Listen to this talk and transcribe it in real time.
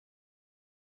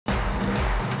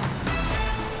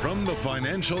From the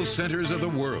financial centers of the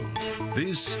world,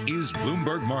 this is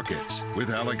Bloomberg Markets with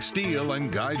Alix Steel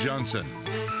and Guy Johnson.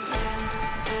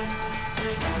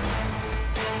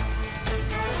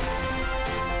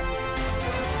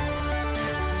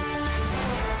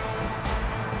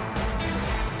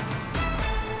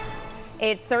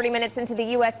 It's 30 minutes into the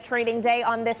U.S. trading day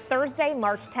on this Thursday,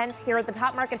 March 10th. Here are the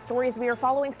top market stories we are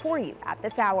following for you at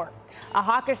this hour. A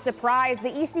hawkish surprise. The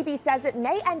ECB says it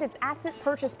may end its asset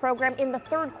purchase program in the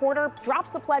third quarter, drops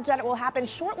the pledge that it will happen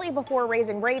shortly before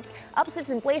raising rates, ups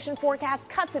its inflation forecast,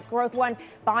 cuts its growth one.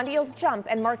 Bond yields jump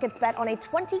and markets bet on a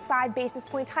 25 basis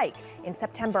point hike in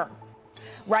September.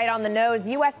 Right on the nose,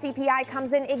 U.S. CPI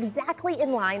comes in exactly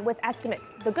in line with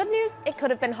estimates. The good news, it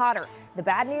could have been hotter. The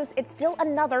bad news, it's still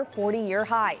another 40-year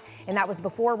high. And that was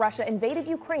before Russia invaded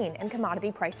Ukraine and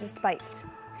commodity prices spiked.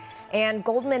 And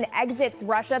Goldman exits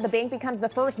Russia. The bank becomes the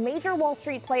first major Wall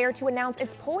Street player to announce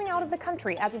it's pulling out of the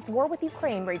country as its war with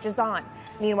Ukraine rages on.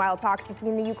 Meanwhile, talks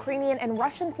between the Ukrainian and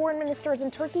Russian foreign ministers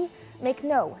in Turkey make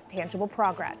no tangible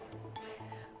progress.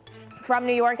 From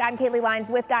New York, I'm Kaylee Lyons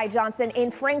with Guy Johnson.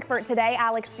 In Frankfurt today,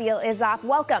 Alix Steel is off.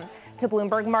 Welcome to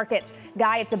Bloomberg Markets.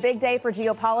 Guy, it's a big day for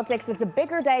geopolitics. It's a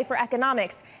bigger day for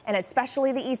economics, and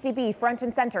especially the ECB front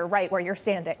and center right where you're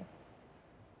standing.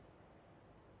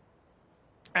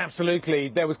 Absolutely.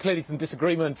 There was clearly some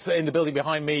disagreements in the building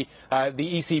behind me. The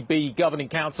ECB Governing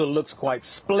Council looks quite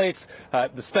split.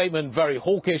 The statement very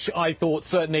hawkish, I thought,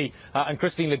 certainly. And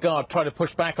Christine Lagarde tried to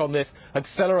push back on this,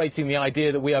 accelerating the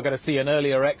idea that we are going to see an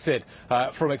earlier exit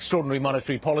from extraordinary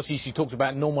monetary policy. She talks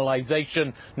about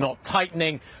normalization, not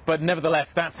tightening. But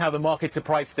nevertheless, that's how the markets are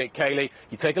priced it, Kaylee.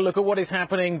 You take a look at what is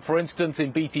happening, for instance,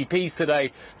 in BTPs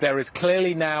today. There is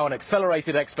clearly now an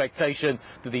accelerated expectation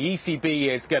that the ECB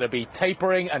is going to be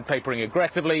tapering and tapering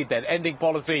aggressively, then ending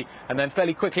policy, and then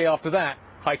fairly quickly after that,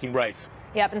 hiking rates.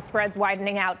 Yep, and spreads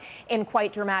widening out in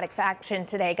quite dramatic fashion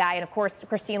today, Guy. And of course,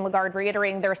 Christine Lagarde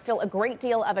reiterating there's still a great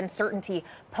deal of uncertainty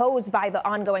posed by the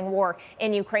ongoing war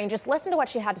in Ukraine. Just listen to what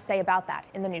she had to say about that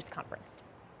in the news conference.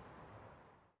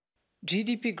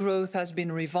 GDP growth has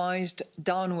been revised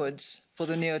downwards for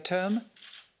the near term,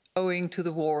 owing to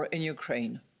the war in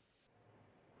Ukraine.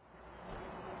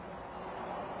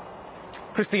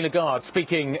 Christine Lagarde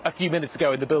speaking a few minutes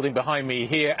ago in the building behind me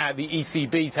here at the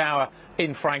ECB Tower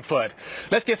in Frankfurt.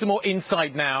 Let's get some more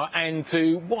insight now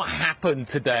into what happened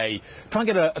today. Try and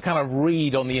get a kind of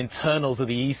read on the internals of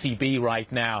the ECB right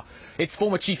now. Its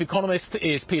former chief economist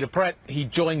is Peter Prett. He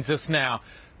joins us now.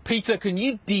 Peter, can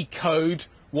you decode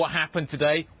what happened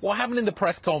today? What happened in the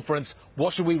press conference?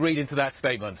 What should we read into that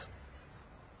statement?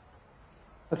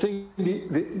 I think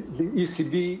the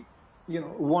ECB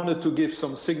wanted to give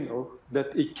some signal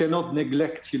that it cannot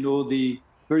neglect, the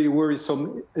very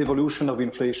worrisome evolution of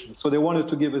inflation. So they wanted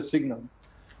to give a signal.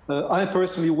 I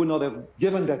personally would not have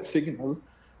given that signal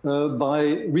by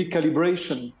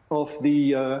recalibration of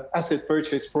the asset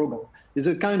purchase program. It's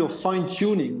a kind of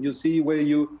fine-tuning, you see, where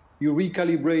you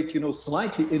recalibrate,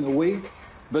 slightly in a way,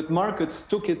 but markets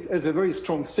took it as a very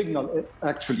strong signal,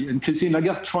 actually. And Christine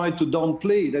Lagarde tried to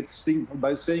downplay that signal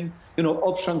by saying,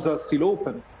 options are still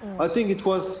open. I think it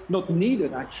was not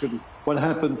needed, actually, what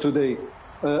happened today.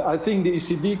 I think the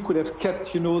ECB could have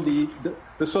kept,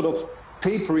 the sort of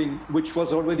tapering, which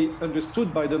was already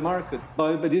understood by the market.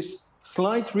 By this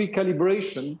slight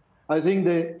recalibration, I think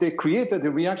they created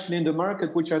a reaction in the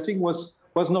market, which I think was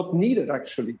not needed,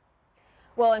 actually.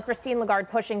 Well, and Christine Lagarde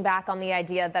pushing back on the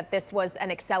idea that this was an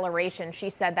acceleration.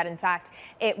 She said that, in fact,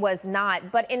 it was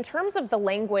not. But in terms of the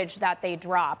language that they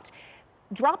dropped,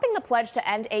 dropping the pledge to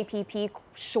end APP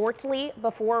shortly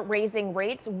before raising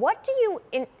rates, what do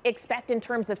you expect in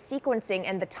terms of sequencing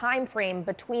and the time frame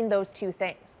between those two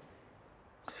things?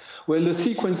 Well, the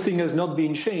sequencing has not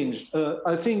been changed.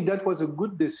 I think that was a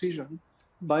good decision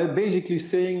by basically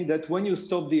saying that when you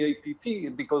stop the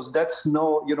APP, because that's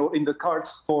now in the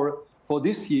cards for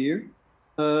this year,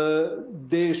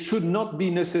 there should not be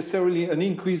necessarily an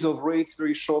increase of rates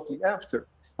very shortly after.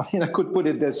 I mean, I could put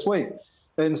it this way.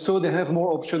 And so they have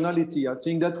more optionality. I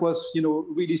think that was,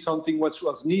 really something which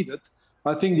was needed.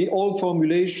 I think the old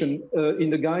formulation in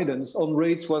the guidance on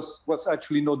rates was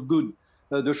actually not good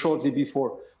the shortly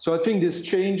before. So I think this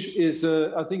change is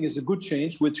a good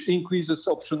change, which increases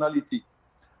optionality.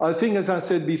 I think, as I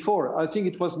said before, I think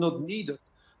it was not needed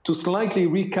to slightly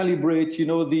recalibrate,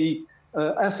 the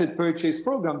asset purchase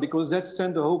program, because that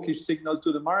sent a hawkish signal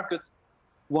to the market.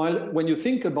 While when you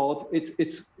think about it,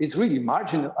 it's really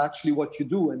marginal, actually, what you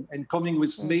do. And coming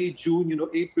with May, June,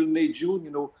 April, May,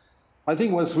 June, I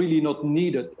think was really not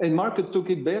needed. And market took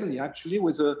it barely, actually,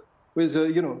 with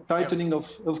a tightening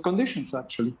of conditions,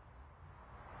 actually.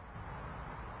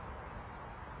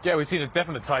 Yeah, we've seen a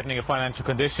definite tightening of financial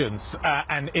conditions,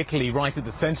 and Italy right at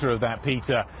the centre of that,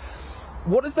 Peter.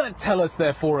 What does that tell us,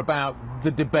 therefore, about the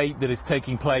debate that is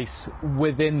taking place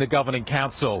within the Governing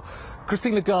Council?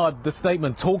 Christine Lagarde, the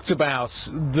statement talked about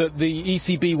that the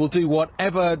ECB will do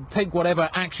take whatever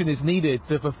action is needed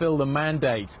to fulfil the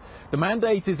mandate. The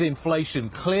mandate is inflation.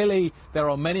 Clearly, there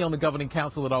are many on the Governing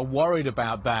Council that are worried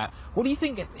about that. What do you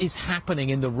think is happening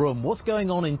in the room? What's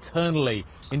going on internally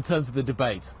in terms of the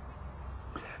debate?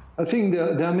 I think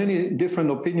there are many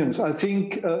different opinions. I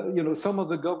think, some of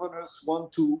the governors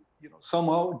want to,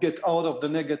 somehow get out of the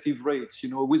negative rates,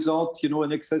 without,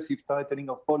 an excessive tightening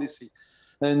of policy.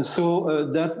 And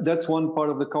so that's one part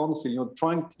of the council,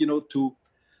 trying, to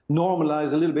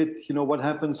normalize a little bit, what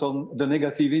happens on the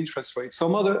negative interest rate.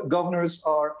 Some other governors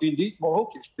are indeed more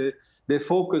hawkish. They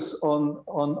focus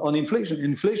on inflation.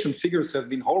 Inflation figures have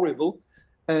been horrible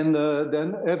and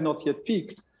then have not yet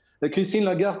peaked. Christine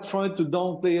Lagarde tried to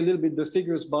downplay a little bit the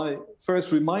figures by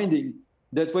first reminding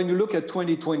that when you look at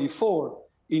 2024,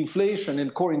 inflation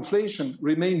and core inflation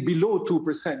remain below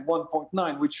 2%,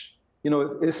 1.9, which,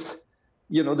 is,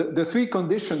 the three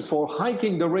conditions for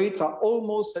hiking the rates are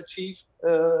almost achieved.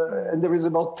 And there is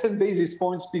about 10 basis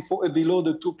points below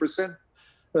the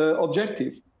 2%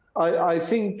 objective. I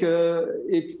think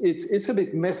it's a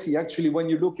bit messy, actually, when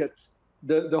you look at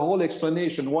the whole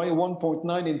explanation. Why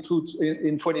 1.9 in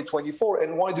 2024,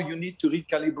 and why do you need to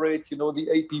recalibrate, the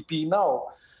APP now?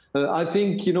 I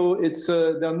think,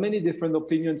 there are many different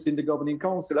opinions in the Governing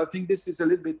Council. I think this is a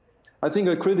little bit,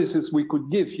 a criticism we could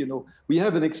give. We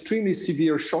have an extremely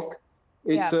severe shock.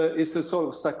 It's a sort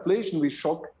of stagflationary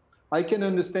shock. I can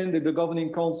understand that the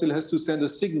Governing Council has to send a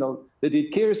signal that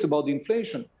it cares about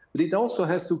inflation, but it also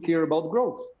has to care about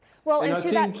growth. Well, and to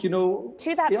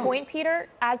that point, Peter,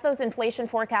 as those inflation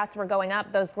forecasts were going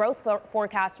up, those growth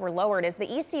forecasts were lowered. Is the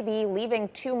ECB leaving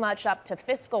too much up to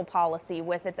fiscal policy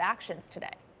with its actions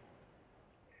today?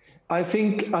 I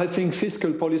think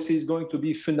fiscal policy is going to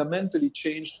be fundamentally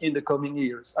changed in the coming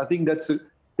years. I think that's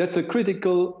a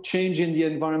critical change in the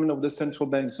environment of the central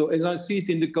bank. So as I see it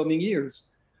in the coming years,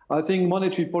 I think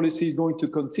monetary policy is going to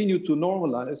continue to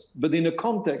normalize, but in a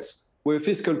context where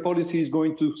fiscal policy is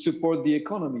going to support the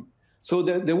economy. So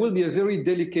there will be a very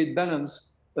delicate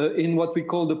balance in what we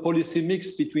call the policy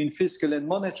mix between fiscal and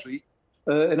monetary.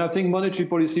 And I think monetary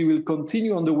policy will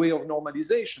continue on the way of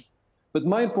normalization. But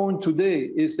my point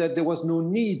today is that there was no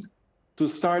need to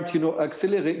start,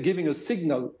 giving a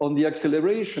signal on the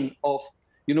acceleration of,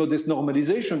 this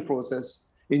normalization process.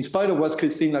 In spite of what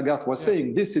Christine Lagarde was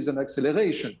saying, this is an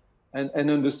acceleration and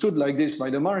understood like this by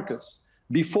the markets,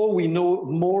 before we know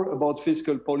more about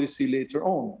fiscal policy later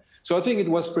on. So I think it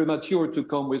was premature to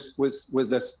come with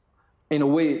this, in a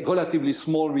way, relatively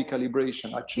small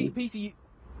recalibration, actually. Peter,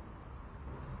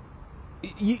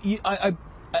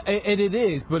 and it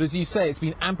is, but as you say, it's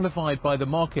been amplified by the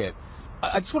market.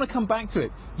 I just want to come back to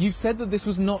it. You've said that this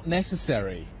was not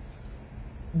necessary.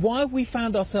 Why have we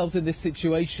found ourselves in this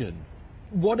situation?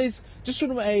 What is, just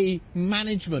from a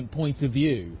management point of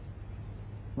view,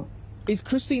 is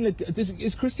Christine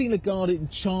Lagarde in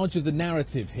charge of the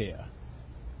narrative here?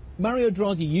 Mario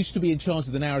Draghi used to be in charge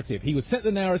of the narrative. He would set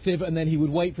the narrative and then he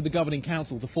would wait for the Governing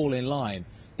Council to fall in line.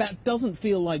 That doesn't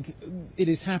feel like it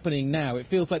is happening now. It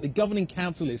feels like the Governing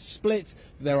Council is split,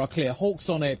 there are clear hawks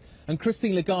on it, and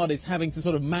Christine Lagarde is having to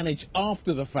sort of manage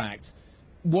after the fact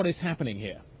what is happening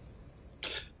here.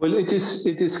 Well, it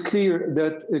is clear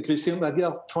that Christine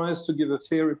Lagarde tries to give a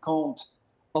fair account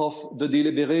of the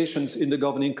deliberations in the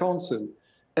Governing Council,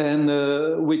 and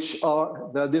there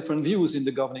are different views in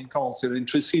the Governing Council, and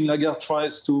Christine Lagarde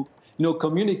tries to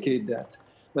communicate that.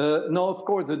 Now, of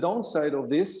course, the downside of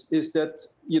this is that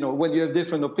when you have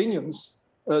different opinions,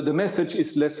 the message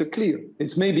is less clear.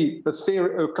 It's maybe a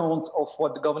fair account of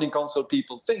what the Governing Council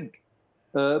people think,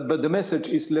 but the message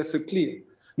is less clear.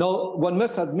 Now, one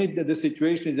must admit that the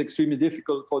situation is extremely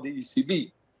difficult for the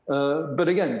ECB. But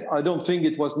again, I don't think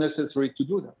it was necessary to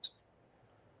do that.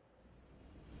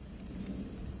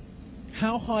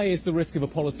 How high is the risk of a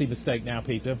policy mistake now,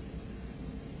 Peter?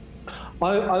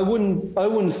 I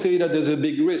wouldn't say that there's a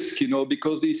big risk,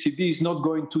 because the ECB is not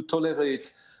going to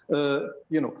tolerate, a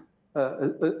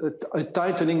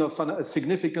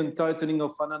significant tightening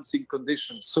of financing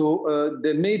conditions. So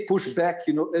they may push back,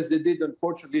 as they did,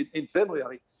 unfortunately, in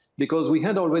February, because we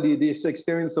had already this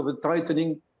experience of a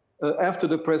tightening after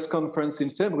the press conference in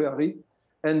February,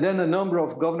 and then a number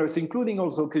of governors, including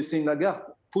also Christine Lagarde,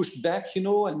 pushed back,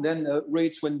 and then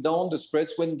rates went down, the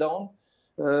spreads went down.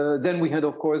 Then we had,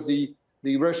 of course, the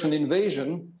Russian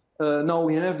invasion. Now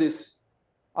we have this,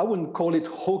 I wouldn't call it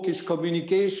hawkish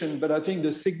communication, but I think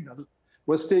the signal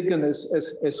was taken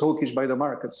as hawkish by the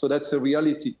market. So that's a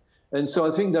reality. And so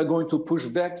I think they're going to push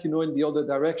back, in the other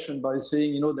direction by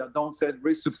saying, there are downside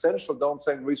risk, substantial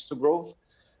downside risk to growth.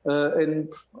 And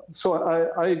so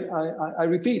I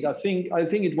repeat, I think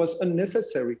it was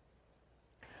unnecessary.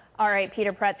 All right,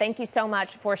 Peter Pratt, thank you so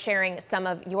much for sharing some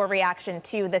of your reaction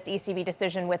to this ECB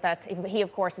decision with us. He,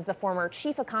 of course, is the former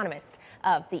chief economist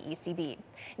of the ECB.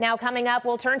 Now, coming up,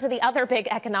 we'll turn to the other big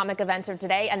economic event of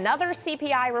today, another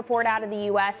CPI report out of the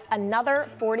U.S., another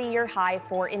 40-year high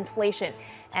for inflation,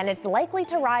 and it's likely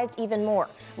to rise even more.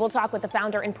 We'll talk with the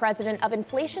founder and president of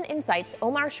Inflation Insights,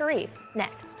 Omar Sharif,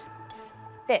 next.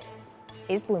 This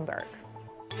is Bloomberg.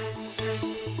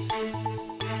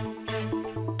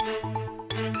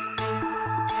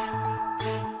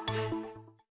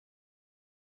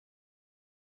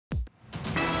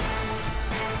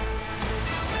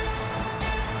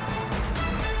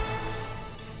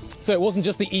 So it wasn't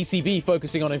just the ECB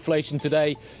focusing on inflation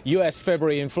today. US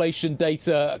February inflation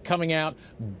data coming out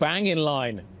bang in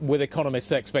line with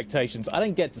economists' expectations. I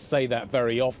don't get to say that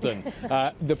very often.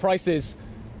 The prices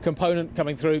component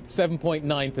coming through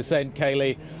 7.9%,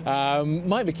 Kayleigh.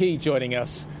 Mike McKee joining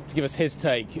us to give us his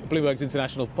take, Bloomberg's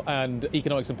international and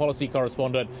economics and policy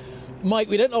correspondent. Mike,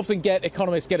 we don't often get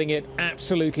economists getting it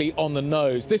absolutely on the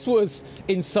nose. This was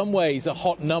in some ways a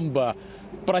hot number,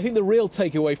 but I think the real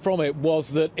takeaway from it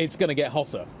was that it's going to get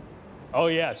hotter. Oh,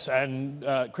 yes. And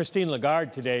Christine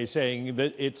Lagarde today saying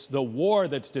that it's the war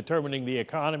that's determining the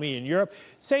economy in Europe.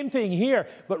 Same thing here.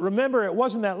 But remember, it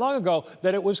wasn't that long ago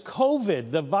that it was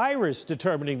COVID, the virus,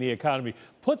 determining the economy.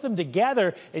 Put them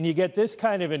together and you get this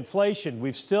kind of inflation.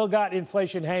 We've still got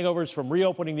inflation hangovers from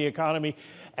reopening the economy.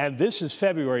 And this is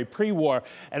February, pre-war.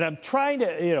 And I'm trying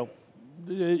to,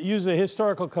 use a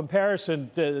historical comparison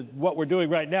to what we're doing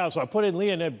right now. So I put in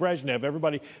Leonid Brezhnev.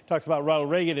 Everybody talks about Ronald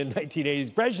Reagan in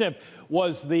 1980s. Brezhnev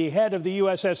was the head of the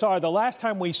USSR. The last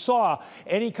time we saw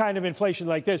any kind of inflation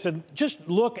like this, and just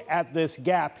look at this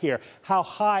gap here, how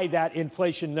high that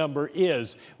inflation number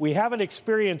is. We haven't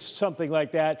experienced something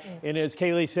like that in, as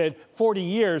Kayleigh said, 40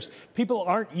 years. People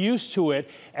aren't used to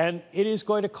it, and it is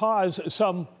going to cause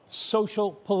some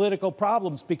social, political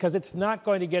problems because it's not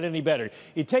going to get any better.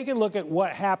 You take a look at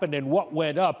what happened and what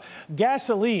went up.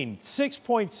 Gasoline,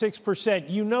 6.6%.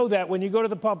 You know that when you go to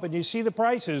the pump and you see the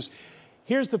prices.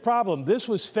 Here's the problem. This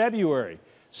was February.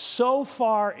 So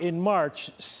far in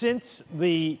March, since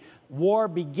the war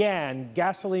began,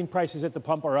 gasoline prices at the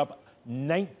pump are up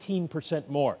 19%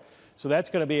 more. So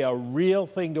that's going to be a real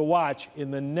thing to watch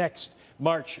in the next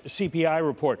March CPI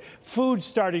report. Food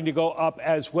starting to go up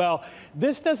as well.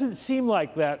 This doesn't seem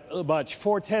like that much,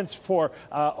 0.4 for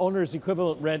owner's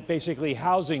equivalent rent, basically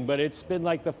housing, but it's been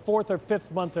like the fourth or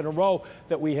fifth month in a row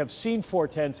that we have seen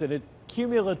 0.4, and it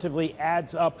cumulatively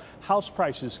adds up. House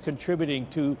prices contributing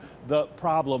to the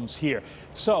problems here.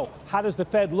 So how does the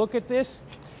Fed look at this?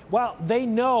 Well, they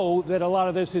know that a lot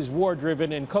of this is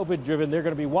war-driven and COVID-driven. They're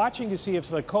going to be watching to see if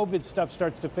the COVID stuff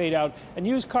starts to fade out. And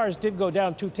used cars did go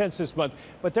down 0.2 this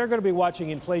month, but they're going to be watching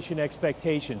inflation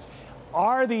expectations.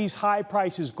 Are these high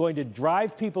prices going to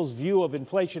drive people's view of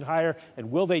inflation higher,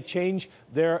 and will they change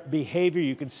their behavior?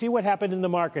 You can see what happened in the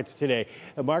markets today.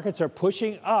 The markets are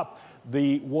pushing up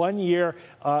the 1 year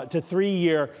to 3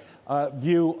 year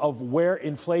view of where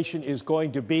inflation is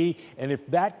going to be. And if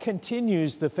that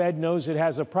continues, the Fed knows it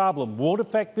has a problem. Won't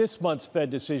affect this month's Fed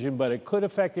decision, but it could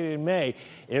affect it in May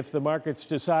if the markets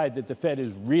decide that the Fed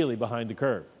is really behind the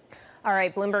curve. All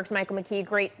right, Bloomberg's Michael McKee,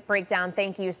 great breakdown.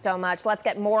 Thank you so much. Let's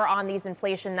get more on these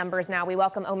inflation numbers now. We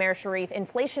welcome Omar Sharif,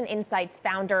 Inflation Insights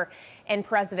founder and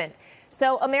president.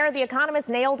 So, Omar, the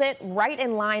economists nailed it right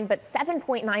in line, but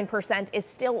 7.9% is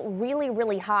still really,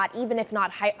 really hot, even if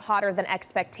not hotter than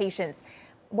expectations.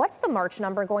 What's the March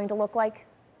number going to look like?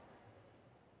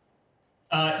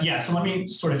 So let me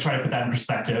sort of try to put that in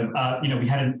perspective. We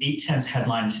had an 0.8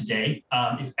 headline today.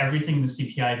 If everything in the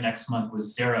CPI next month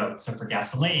was zero, except for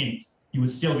gasoline, you would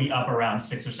still be up around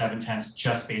 6 or 7 tenths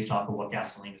just based off of what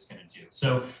gasoline is going to do.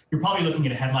 So you're probably looking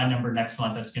at a headline number next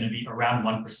month that's going to be around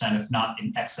 1%, if not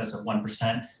in excess of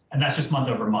 1%. And that's just month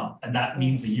over month. And that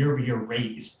means the year-over-year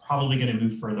rate is probably going to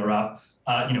move further up,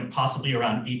 possibly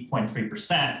around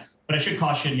 8.3%. But I should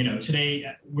caution,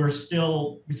 today we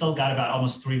still got about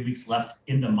almost 3 weeks left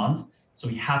in the month. So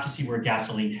we have to see where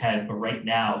gasoline heads. But right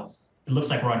now, it looks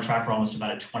like we're on track for almost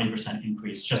about a 20%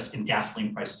 increase just in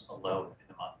gasoline prices alone in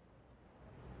the month.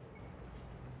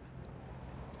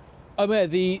 Omer,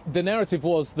 the narrative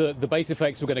was that the base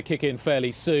effects were going to kick in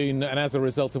fairly soon, and as a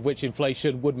result of which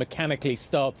inflation would mechanically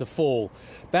start to fall.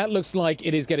 That looks like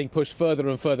it is getting pushed further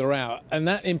and further out, and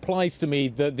that implies to me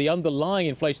that the underlying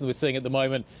inflation that we're seeing at the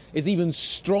moment is even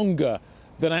stronger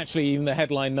than actually even the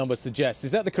headline number suggests.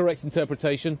 Is that the correct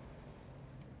interpretation?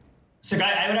 So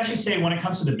I would actually say when it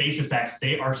comes to the base effects,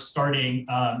 they are starting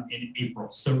in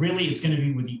April. So really, it's going to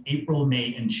be with the April,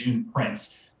 May, and June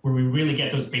prints where we really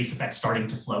get those base effects starting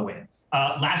to flow in.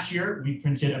 Last year, we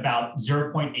printed about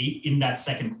 0.8 in that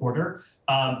second quarter.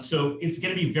 So it's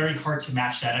going to be very hard to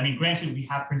match that. I mean, granted, we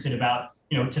have printed about,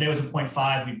 today was a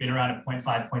 0.5. We've been around a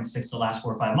 0.5, 0.6 the last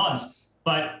 4 or 5 months.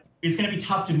 But it's going to be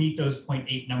tough to meet those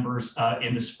 0.8 numbers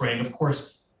in the spring. Of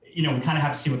course, we kind of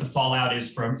have to see what the fallout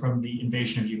is from the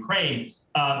invasion of Ukraine.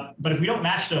 But if we don't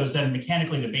match those, then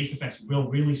mechanically the base effects will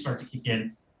really start to kick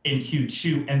in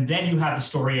Q2. And then you have the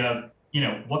story of,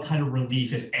 what kind of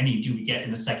relief, if any, do we get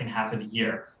in the second half of the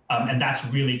year? And that's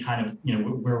really kind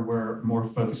of, where we're more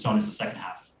focused on is the second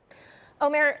half.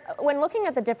 Omer, when looking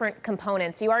at the different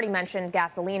components, you already mentioned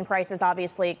gasoline prices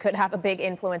obviously could have a big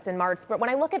influence in March. But when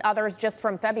I look at others just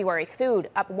from February, food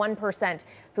up 1%,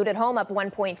 food at home up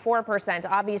 1.4%.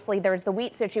 Obviously, there's the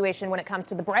wheat situation when it comes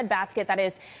to the bread basket, that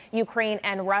is Ukraine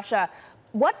and Russia.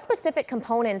 What specific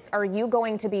components are you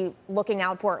going to be looking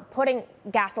out for, putting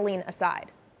gasoline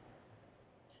aside?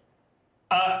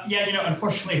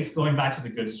 Unfortunately, it's going back to the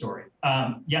good story.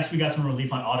 Yes, we got some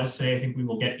relief on autos today. I think we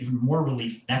will get even more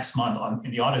relief next month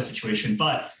in the auto situation.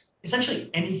 But essentially,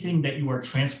 anything that you are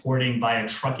transporting via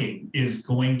trucking is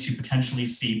going to potentially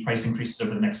see price increases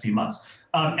over the next few months.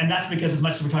 And that's because as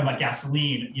much as we're talking about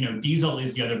gasoline, diesel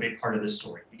is the other big part of this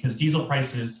story, because diesel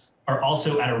prices are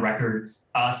also at a record.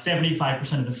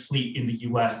 75% of the fleet in the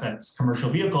U.S. that's commercial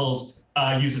vehicles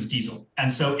uses diesel.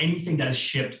 And so anything that is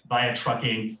shipped via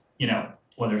trucking,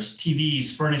 whether it's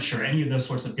TVs, furniture, any of those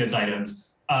sorts of goods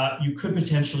items, you could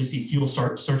potentially see fuel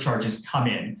surcharges come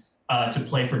in to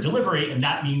play for delivery. And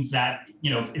that means that,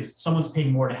 if someone's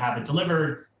paying more to have it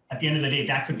delivered, at the end of the day,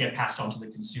 that could get passed on to the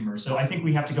consumer. So I think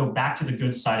we have to go back to the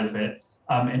good side of it.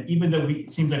 And even though it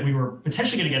seems like we were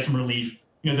potentially going to get some relief,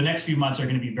 the next few months are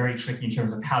going to be very tricky in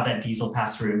terms of how that diesel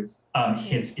pass-through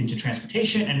hits into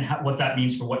transportation and what that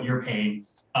means for what you're paying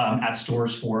at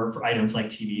stores for items like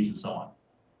TVs and so on.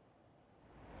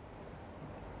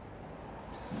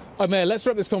 Omer, let's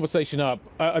wrap this conversation up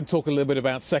and talk a little bit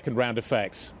about second round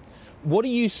effects. What are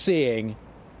you seeing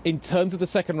in terms of the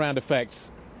second round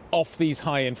effects off these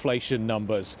high inflation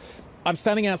numbers? I'm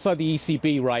standing outside the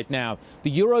ECB right now.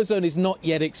 The Eurozone is not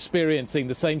yet experiencing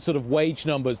the same sort of wage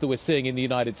numbers that we're seeing in the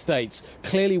United States.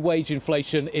 Clearly, wage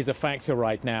inflation is a factor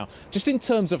right now. Just in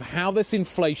terms of how this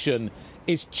inflation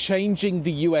is changing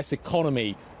the US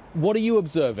economy, what are you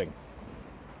observing?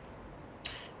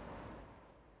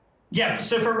 Yeah,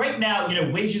 so for right now,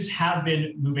 wages have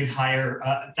been moving higher.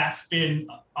 That's been,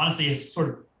 honestly, has sort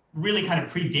of really kind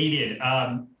of predated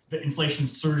the inflation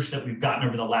surge that we've gotten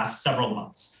over the last several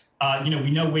months.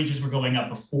 We know wages were going up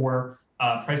before.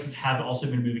 Prices have also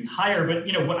been moving higher. But,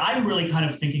 what I'm really kind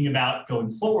of thinking about going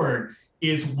forward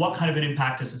is what kind of an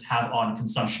impact does this have on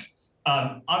consumption?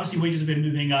 Obviously, wages have been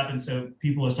moving up. And so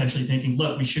people are essentially thinking,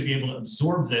 look, we should be able to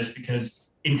absorb this because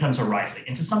incomes are rising.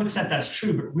 And to some extent, that's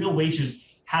true. But real wages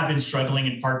have been struggling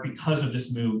in part because of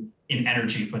this move in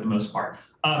energy for the most part.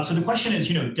 So the question is,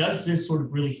 does this sort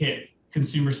of really hit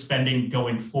consumer spending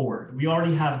going forward? We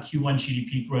already have a Q1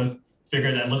 GDP growth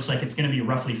figure that looks like it's going to be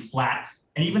roughly flat.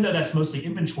 And even though that's mostly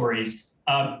inventories,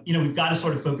 we've got to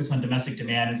sort of focus on domestic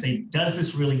demand and say, does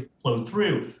this really flow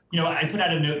through? I put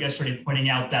out a note yesterday pointing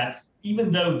out that even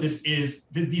though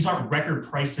these aren't record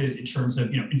prices in terms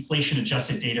of, inflation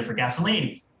adjusted data for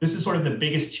gasoline, this is sort of the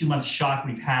biggest 2-month shock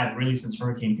we've had really since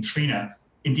Hurricane Katrina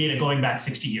in data going back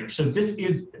 60 years. So this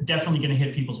is definitely going to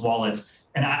hit people's wallets.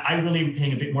 And I really am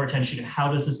paying a bit more attention to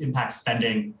how does this impact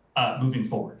spending moving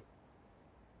forward.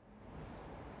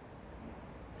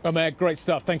 Omer, great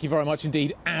stuff. Thank you very much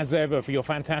indeed, as ever, for your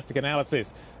fantastic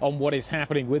analysis on what is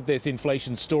happening with this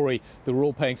inflation story that we're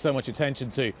all paying so much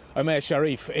attention to. Omer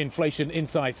Sharif, Inflation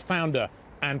Insights founder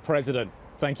and president.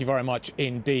 Thank you very much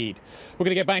indeed. We're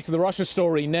going to get back to the Russia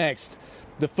story next.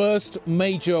 The first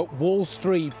major Wall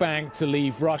Street bank to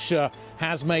leave Russia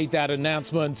has made that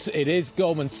announcement. It is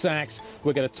Goldman Sachs.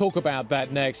 We're going to talk about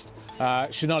that next.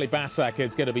 Sonali Basak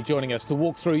is going to be joining us to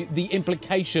walk through the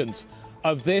implications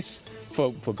of this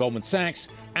for Goldman Sachs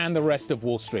and the rest of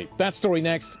Wall Street. That story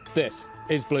next. This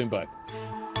is Bloomberg.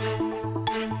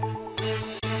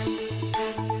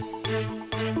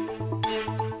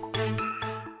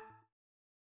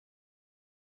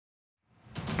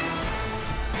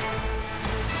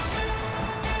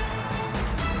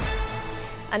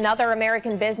 Another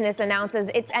American business announces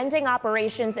it's ending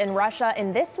operations in Russia,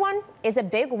 and this one is a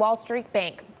big Wall Street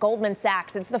bank, Goldman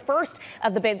Sachs. It's the first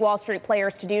of the big Wall Street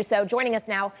players to do so. Joining us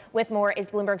now with more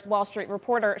is Bloomberg's Wall Street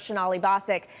reporter, Sonali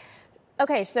Basak.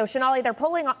 Okay, so Sonali, they're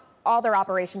pulling all their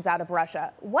operations out of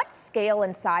Russia. What scale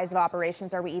and size of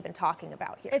operations are we even talking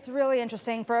about here? It's really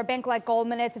interesting. For a bank like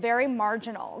Goldman, it's very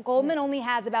marginal. Goldman only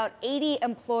has about 80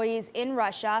 employees in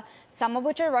Russia, some of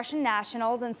which are Russian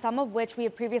nationals and some of which we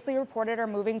have previously reported are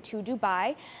moving to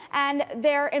Dubai. And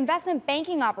their investment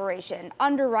banking operation,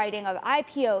 underwriting of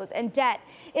IPOs and debt,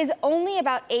 is only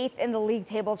about 8th in the league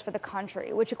tables for the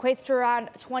country, which equates to around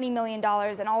 $20 million.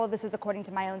 And all of this is according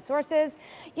to my own sources.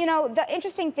 You know, the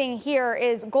interesting thing here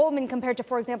is Goldman compared to,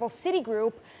 for example,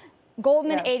 Citigroup.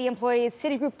 Goldman, 80 employees,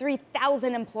 Citigroup,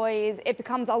 3,000 employees. It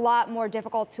becomes a lot more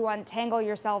difficult to untangle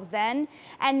yourselves then.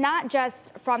 And not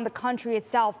just from the country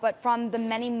itself, but from the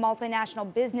many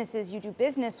multinational businesses you do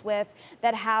business with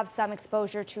that have some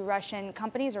exposure to Russian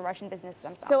companies or Russian businesses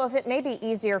themselves. So if it may be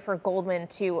easier for Goldman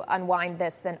to unwind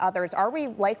this than others, are we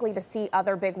likely to see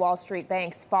other big Wall Street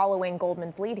banks following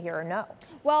Goldman's lead here or no?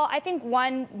 Well, I think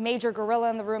one major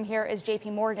gorilla in the room here is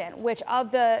JP Morgan, which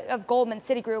of Goldman,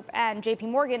 Citigroup, and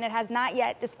JP Morgan, it has not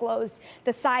yet disclosed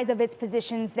the size of its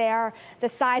positions there, the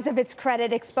size of its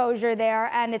credit exposure there,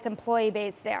 and its employee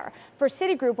base there. For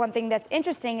Citigroup, one thing that's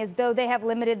interesting is though they have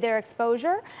limited their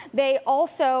exposure, they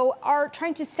also are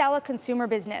trying to sell a consumer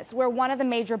business where one of the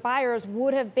major buyers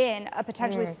would have been a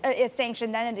potentially a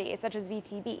sanctioned entity such as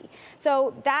VTB.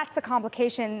 So that's the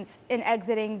complications in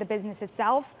exiting the business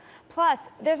itself. Plus,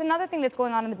 there's another thing that's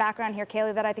going on in the background here,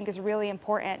 Kaylee, that I think is really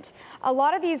important. A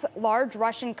lot of these large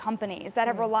Russian companies that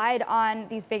have relied on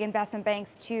these big investment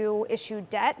banks to issue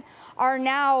debt are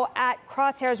now at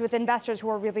crosshairs with investors who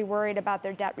are really worried about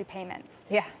their debt repayments.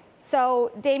 Yeah.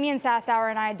 So Damian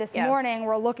Sassower and I this morning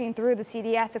were looking through the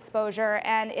CDS exposure,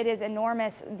 and it is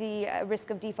enormous, the risk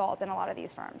of default in a lot of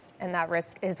these firms. And that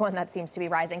risk is one that seems to be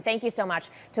rising. Thank you so much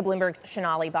to Bloomberg's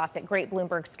Sonali Bassett. Great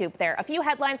Bloomberg scoop there. A few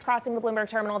headlines crossing the Bloomberg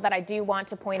terminal that I do want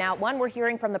to point out. One, we're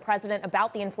hearing from the president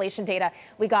about the inflation data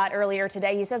we got earlier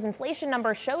today. He says inflation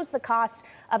number shows the cost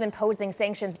of imposing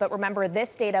sanctions. But remember,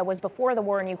 this data was before the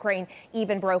war in Ukraine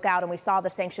even broke out, and we saw the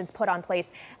sanctions put on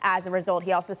place as a result.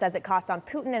 He also says it costs on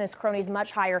Putin and his cronies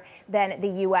much higher than the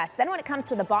U.S. Then when it comes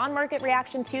to the bond market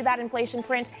reaction to that inflation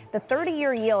print, the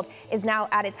 30-year yield is now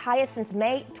at its highest since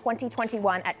May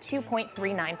 2021 at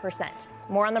 2.39%.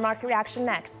 More on the market reaction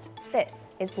next.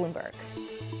 This is Bloomberg.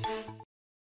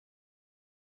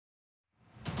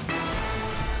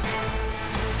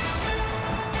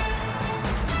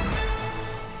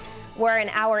 We're an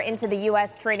hour into the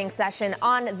U.S. trading session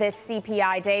on this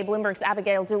CPI day. Bloomberg's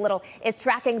Abigail Doolittle is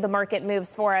tracking the market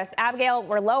moves for us. Abigail,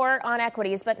 we're lower on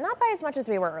equities, but not by as much as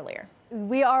we were earlier.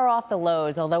 We are off the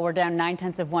lows, although we're down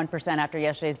 0.9% after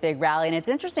yesterday's big rally. And it's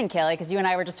interesting, Kelly, because you and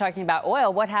I were just talking about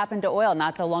oil. What happened to oil?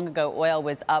 Not so long ago, oil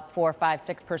was up 4, 5,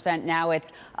 6%. Now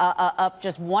it's up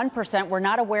just 1%. We're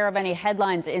not aware of any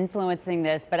headlines influencing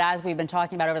this. But as we've been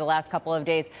talking about over the last couple of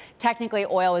days, technically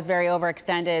oil is very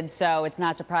overextended. So it's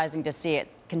not surprising to see it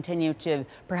continue to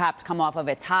perhaps come off of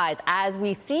its highs. As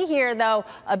we see here, though,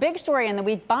 a big story in the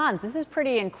week bonds. This is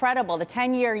pretty incredible. The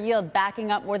 10-year yield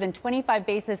backing up more than 25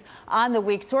 basis on the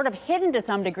week, sort of hidden to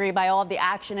some degree by all of the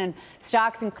action in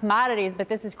stocks and commodities. But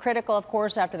this is critical, of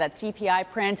course, after that CPI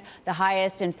print, the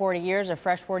highest in 40 years, a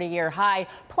fresh 40-year high,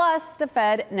 plus the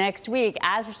Fed next week.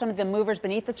 As for some of the movers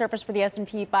beneath the surface for the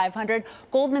S&P 500,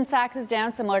 Goldman Sachs is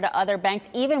down, similar to other banks,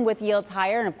 even with yields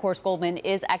higher. And, of course, Goldman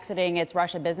is exiting its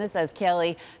Russia business, as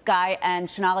Kelly, Guy, and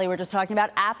Sonali were just talking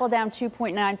about. Apple down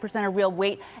 2.9%, a real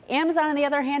weight. Amazon, on the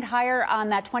other hand, higher on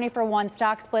that 20-for-1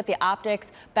 stock split. The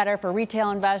optics better for retail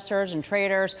investors and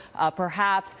traders,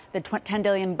 perhaps the $10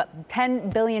 billion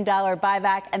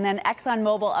buyback. And then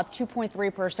ExxonMobil up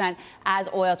 2.3% as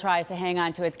oil tries to hang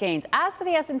on to its gains. As for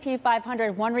the S&P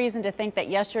 500, one reason to think that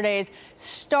yesterday's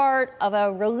start of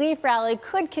a relief rally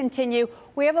could continue.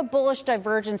 We have a bullish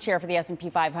divergence here for the S&P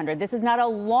 500. This is not a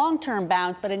long-term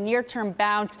bounce, but a near-term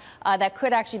bounce that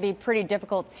could actually be pretty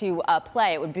difficult to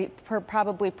play. It would be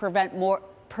probably present more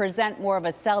of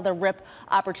a sell the rip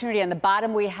opportunity. On the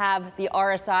bottom, we have the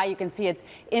RSI. You can see it's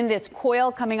in this coil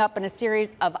coming up in a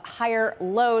series of higher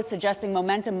lows, suggesting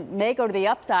momentum may go to the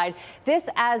upside. This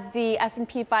as the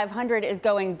S&P 500 is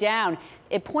going down.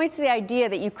 It points to the idea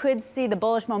that you could see the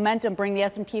bullish momentum bring the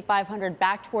S&P 500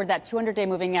 back toward that 200-day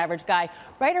moving average, Guy,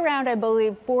 right around, I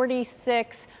believe,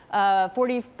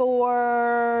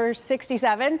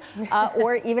 44.67,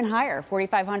 or even higher,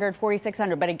 4,500,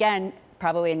 4,600. But again,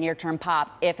 probably a near-term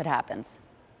pop if it happens.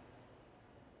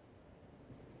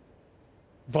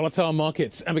 Volatile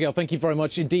markets. Abigail, thank you very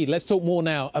much indeed. Let's talk more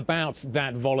now about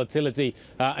that volatility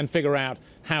and figure out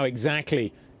how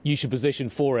exactly you should position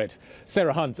for it.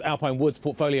 Sarah Hunt, Alpine Woods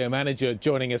portfolio manager,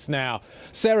 joining us now.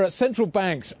 Sarah, central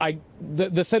banks,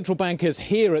 the central bankers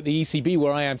here at the ECB,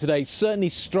 where I am today, certainly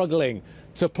struggling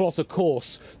to plot a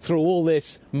course through all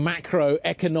this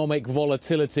macroeconomic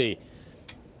volatility.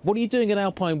 What are you doing at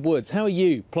Alpine Woods? How are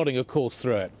you plotting a course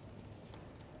through it?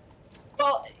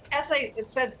 Well, as I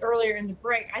said earlier in the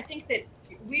break, I think that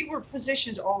we were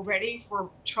positioned already for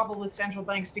trouble with central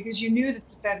banks because you knew that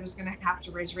the Fed was going to have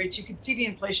to raise rates. You could see the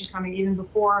inflation coming even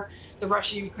before the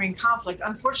Russia-Ukraine conflict.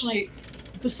 Unfortunately,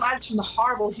 besides from the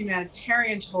horrible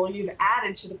humanitarian toll, you've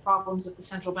added to the problems that the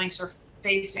central banks are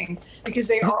facing because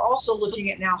they are also looking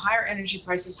at now higher energy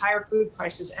prices, higher food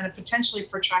prices, and a potentially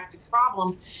protracted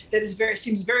problem that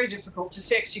seems very difficult to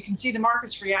fix. You can see the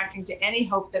markets reacting to any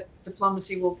hope that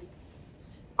diplomacy will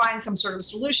find some sort of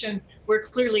solution where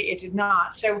clearly it did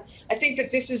not. So I think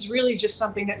that this is really just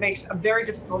something that makes a very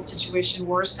difficult situation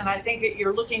worse. And I think that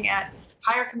you're looking at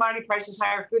higher commodity prices,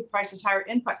 higher food prices, higher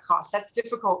input costs. That's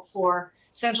difficult for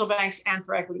central banks and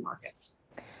for equity markets.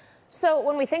 So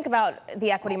when we think about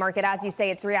the equity market, as you say,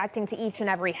 it's reacting to each and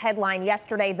every headline.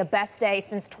 Yesterday, the best day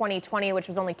since 2020, which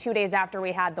was only 2 days after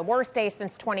we had the worst day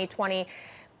since 2020.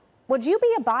 Would you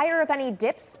be a buyer of any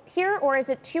dips here, or is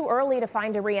it too early to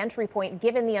find a re-entry point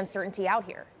given the uncertainty out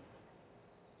here?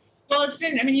 Well,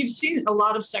 you've seen a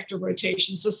lot of sector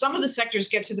rotation. So some of the sectors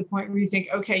get to the point where you think,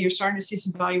 okay, you're starting to see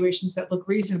some valuations that look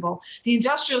reasonable. The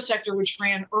industrial sector, which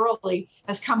ran early,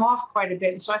 has come off quite a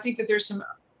bit. And so I think that there's some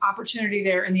opportunity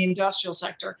there in the industrial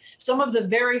sector. Some of the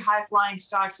very high-flying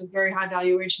stocks with very high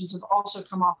valuations have also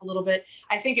come off a little bit.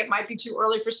 I think it might be too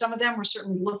early for some of them. We're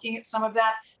certainly looking at some of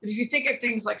that. But if you think of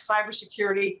things like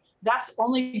cybersecurity, that's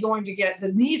only going to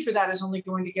the need for that is only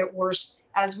going to get worse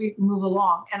as we move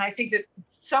along. And I think that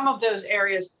some of those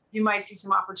areas, you might see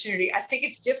some opportunity. I think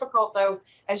it's difficult, though,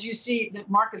 as you see the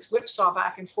markets whipsaw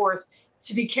back and forth,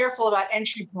 to be careful about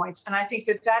entry points. And I think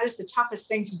that that is the toughest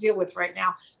thing to deal with right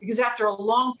now, because after a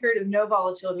long period of no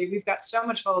volatility, we've got so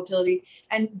much volatility.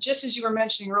 And just as you were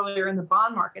mentioning earlier in the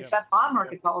bond markets, that bond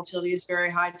market volatility is very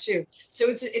high too. So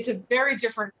it's a very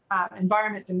different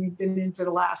environment than we've been in for the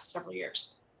last several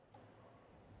years.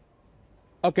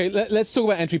 OK, let's talk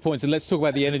about entry points and let's talk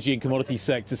about the energy and commodity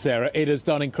sector, Sarah. It has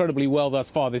done incredibly well thus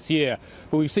far this year,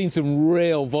 but we've seen some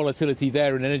real volatility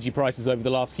there in energy prices over the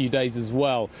last few days as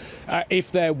well.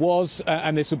 If there was,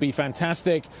 and this would be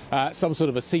fantastic, some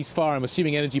sort of a ceasefire, I'm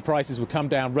assuming energy prices would come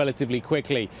down relatively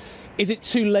quickly. Is it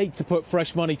too late to put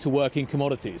fresh money to work in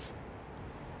commodities?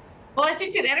 Well, I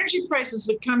think that energy prices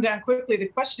would come down quickly. The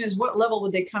question is, what level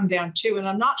would they come down to? And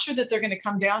I'm not sure that they're going to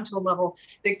come down to a level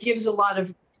that gives a lot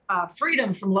of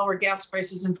freedom from lower gas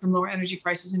prices and from lower energy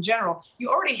prices in general. You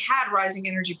already had rising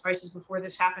energy prices before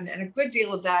this happened, and a good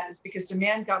deal of that is because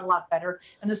demand got a lot better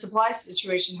and the supply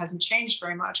situation hasn't changed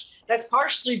very much. That's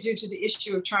partially due to the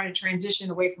issue of trying to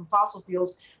transition away from fossil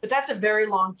fuels, but that's a very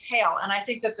long tail. And I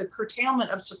think that the curtailment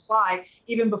of supply,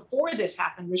 even before this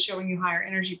happened, was showing you higher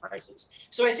energy prices.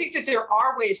 So I think that there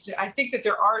are ways to, I think that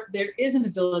there is an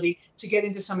ability to get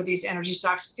into some of these energy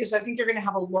stocks, because I think you're going to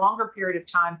have a longer period of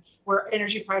time where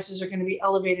energy prices are going to be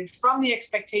elevated from the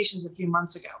expectations a few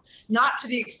months ago. Not to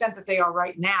the extent that they are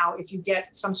right now if you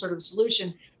get some sort of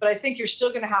solution, but I think you're still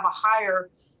going to have a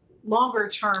higher, longer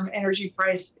term energy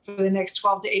price for the next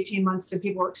 12 to 18 months than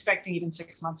people were expecting even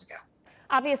 6 months ago.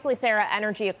 Obviously, Sarah,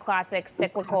 energy, a classic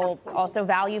cyclical, also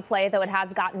value play, though it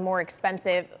has gotten more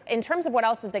expensive. In terms of what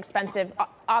else is expensive,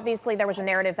 obviously there was a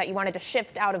narrative that you wanted to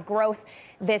shift out of growth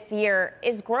this year.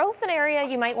 Is growth an area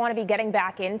you might want to be getting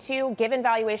back into, given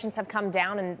valuations have come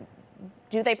down, and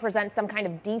do they present some kind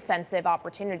of defensive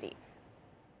opportunity?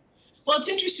 Well, it's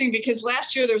interesting because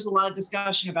last year there was a lot of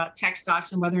discussion about tech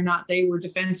stocks and whether or not they were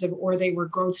defensive or they were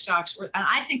growth stocks. And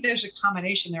I think there's a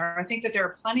combination there. I think that there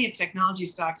are plenty of technology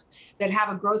stocks that have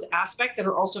a growth aspect that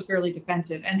are also fairly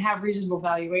defensive and have reasonable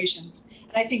valuations.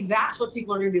 And I think that's what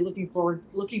people are going to be looking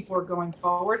for going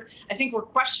forward. I think we're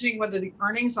questioning whether the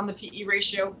earnings on the PE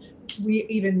ratio, we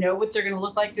even know what they're going to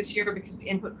look like this year because the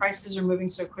input prices are moving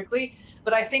so quickly.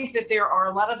 But I think that there are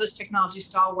a lot of those technology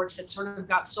stalwarts that sort of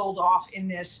got sold off in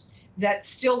this that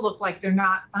still look like they're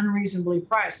not unreasonably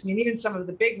priced. I mean, even some of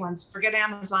the big ones, forget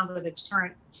Amazon with its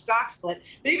current stock split,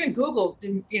 but even Google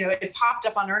didn't, it popped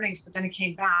up on earnings, but then it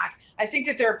came back. I think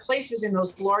that there are places in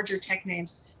those larger tech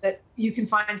names that you can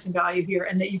find some value here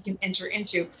and that you can enter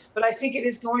into. But I think it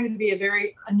is going to be a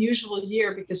very unusual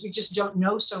year because we just don't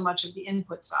know so much of the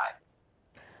input side.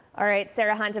 All right,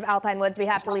 Sarah Hunt of Alpine Woods, we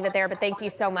have to leave it there, but thank you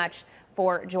so much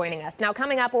for joining us. Now,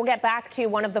 coming up, we'll get back to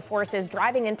one of the forces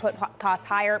driving input costs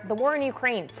higher, the war in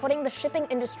Ukraine, putting the shipping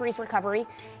industry's recovery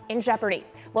in jeopardy.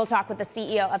 We'll talk with the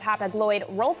CEO of Hapag-Lloyd,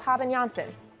 Rolf Haben Jansen,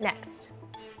 next.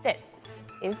 This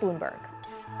is Bloomberg.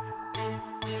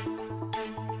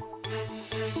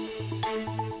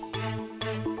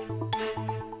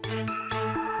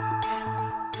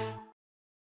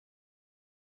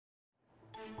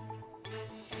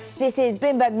 This is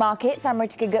Bloomberg Markets. I'm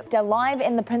Ritika Gupta, live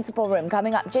in the principal room.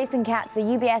 Coming up, Jason Katz, the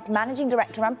UBS Managing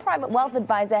Director and Private Wealth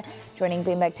Advisor, joining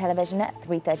Bloomberg Television at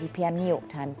 3:30 p.m. New York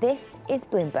time. This is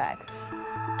Bloomberg.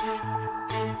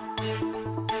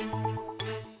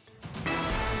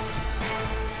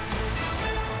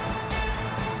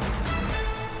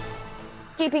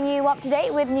 Keeping you up to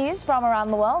date with news from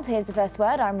around the world, here's the first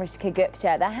word. I'm Ritika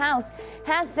Gupta. The House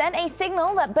has sent a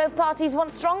signal that both parties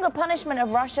want stronger punishment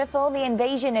of Russia for the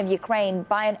invasion of Ukraine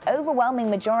by an overwhelming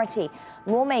majority.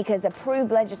 Lawmakers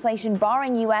approved legislation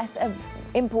barring U.S.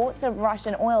 imports of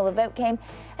Russian oil. The vote came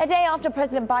a day after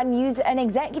President Biden used an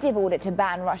executive order to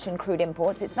ban Russian crude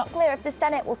imports. It's not clear if the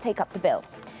Senate will take up the bill.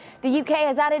 The UK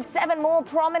has added 7 more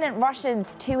prominent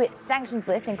Russians to its sanctions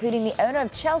list, including the owner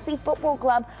of Chelsea Football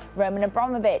Club, Roman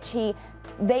Abramovich.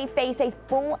 They face a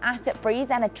full asset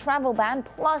freeze and a travel ban,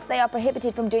 plus they are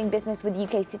prohibited from doing business with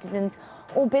UK citizens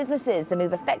or businesses. The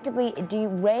move effectively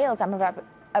derails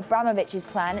Abramovich's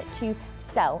plan to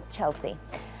sell Chelsea.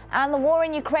 And the war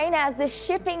in Ukraine has the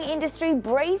shipping industry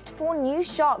braced for new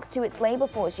shocks to its labor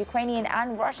force. Ukrainian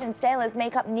and Russian sailors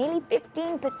make up nearly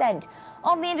 15%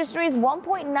 of the industry's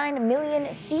 1.9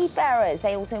 million seafarers.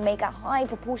 They also make a high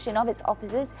proportion of its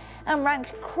officers and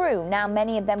ranked crew. Now,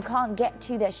 many of them can't get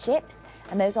to their ships,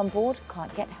 and those on board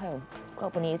can't get home.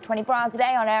 Global news 24 hours a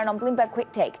day on air and on Bloomberg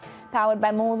Quick Take, powered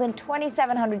by more than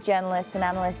 2,700 journalists and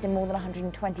analysts in more than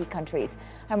 120 countries.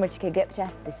 I'm Ritika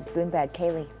Gupta. This is Bloomberg.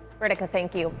 Kaylee. Ritika,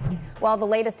 thank you. Well, the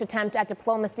latest attempt at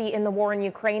diplomacy in the war in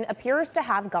Ukraine appears to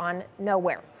have gone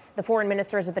nowhere. The foreign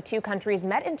ministers of the two countries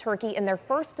met in Turkey in their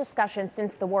first discussion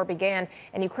since the war began,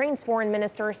 and Ukraine's foreign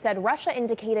minister said Russia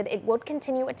indicated it would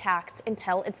continue attacks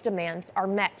until its demands are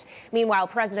met. Meanwhile,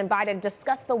 President Biden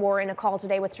discussed the war in a call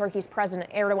today with Turkey's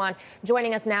President Erdogan.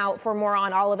 Joining us now for more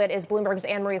on all of it is Bloomberg's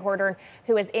Anne-Marie Hordern,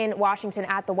 who is in Washington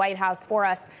at the White House for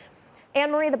us.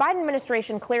 Anne-Marie, the Biden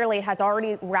administration clearly has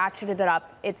already ratcheted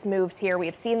up its moves here. We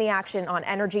have seen the action on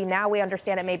energy. Now we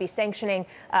understand it may be sanctioning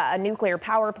a nuclear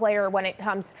power player when it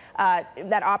comes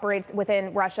that operates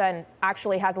within Russia and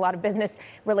actually has a lot of business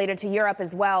related to Europe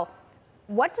as well.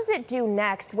 What does it do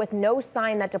next with no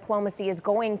sign that diplomacy is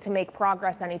going to make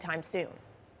progress anytime soon?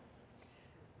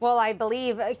 Well, I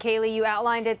believe, Kaylee, you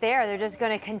outlined it there. They're just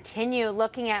going to continue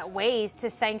looking at ways to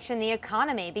sanction the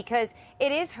economy because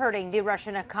it is hurting the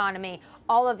Russian economy.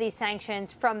 All of these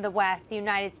sanctions from the West, the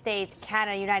United States,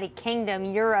 Canada, United Kingdom,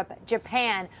 Europe,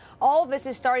 Japan, all of this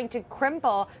is starting to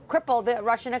cripple the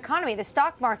Russian economy. The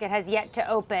stock market has yet to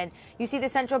open. You see the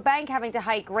central bank having to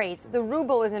hike rates. The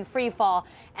ruble is in free fall.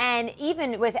 And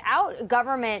even without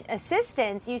government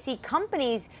assistance, you see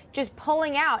companies just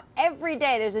pulling out every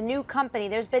day. There's a new company.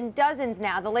 There's been dozens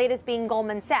now, the latest being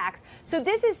Goldman Sachs. So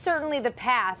this is certainly the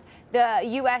path the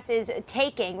U.S. is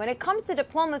taking. When it comes to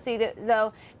diplomacy,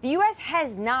 though, the U.S.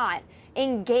 has not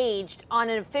engaged on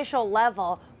an official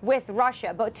level with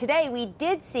Russia. But today we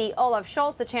did see Olaf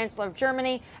Scholz, the Chancellor of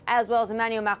Germany, as well as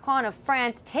Emmanuel Macron of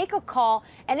France, take a call.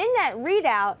 And in that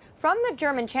readout from the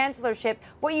German Chancellorship,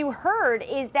 what you heard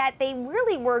is that they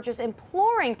really were just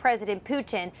imploring President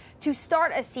Putin to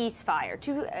start a ceasefire,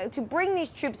 to bring these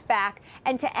troops back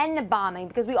and to end the bombing,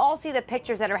 because we all see the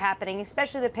pictures that are happening,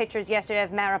 especially the pictures yesterday of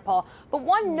Mariupol. But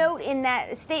one note in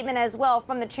that statement as well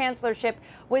from the Chancellorship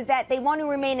was that they want to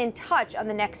remain in touch on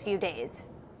the next few days.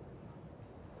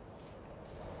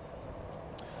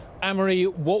 Anne-Marie,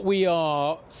 what we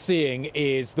are seeing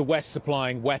is the West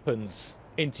supplying weapons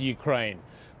into Ukraine.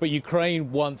 But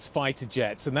Ukraine wants fighter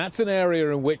jets, and that's an area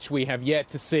in which we have yet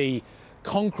to see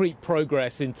concrete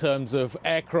progress in terms of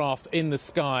aircraft in the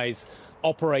skies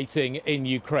operating in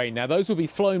Ukraine. Now, those will be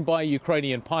flown by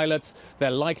Ukrainian pilots. They're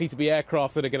likely to be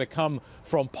aircraft that are going to come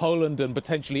from Poland and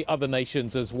potentially other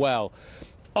nations as well.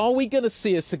 Are we going to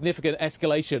see a significant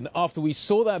escalation after we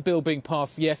saw that bill being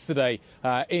passed yesterday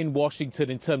in Washington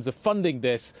in terms of funding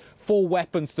this for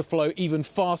weapons to flow even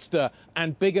faster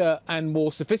and bigger and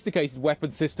more sophisticated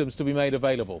weapon systems to be made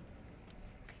available?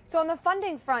 So on the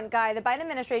funding front, Guy, the Biden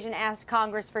administration asked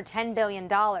Congress for $10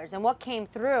 billion. And what came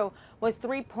through was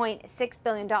 $3.6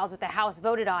 billion what the House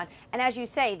voted on. And as you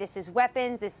say, this is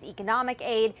weapons, this is economic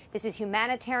aid, this is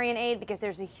humanitarian aid, because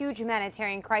there's a huge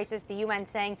humanitarian crisis. The UN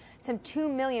saying some 2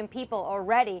 million people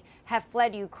already have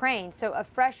fled Ukraine. So a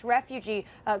fresh refugee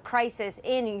crisis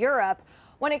in Europe.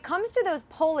 When it comes to those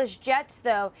Polish jets,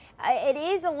 though, it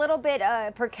is a little bit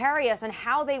precarious on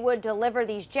how they would deliver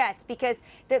these jets, because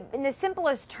in the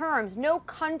simplest terms, no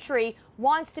country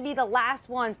wants to be the last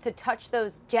ones to touch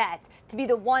those jets, to be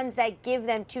the ones that give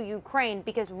them to Ukraine,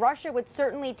 because Russia would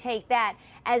certainly take that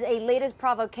as a latest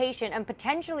provocation and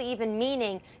potentially even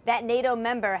meaning that NATO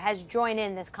member has joined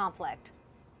in this conflict.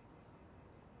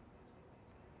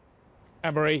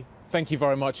 Anne-Marie, thank you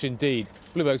very much indeed.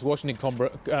 Bloomberg's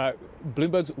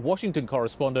Washington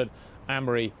correspondent,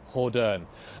 Anne-Marie Hordern.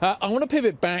 I want to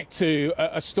pivot back to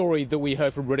a story that we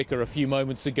heard from Ritika a few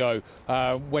moments ago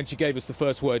when she gave us the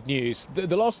first word news.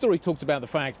 The last story talked about the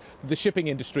fact that the shipping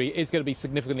industry is going to be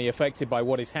significantly affected by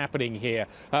what is happening here,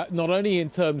 not only in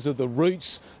terms of the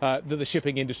routes that the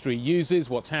shipping industry uses,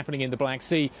 what's happening in the Black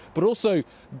Sea, but also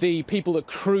the people that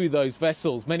crew those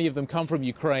vessels. Many of them come from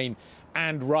Ukraine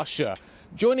and Russia.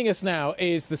 Joining us now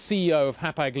is the CEO of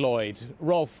Hapag-Lloyd,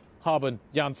 Rolf Haben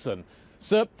Jansen.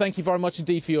 Sir, thank you very much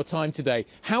indeed for your time today.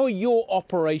 How are your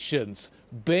operations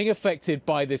being affected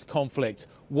by this conflict?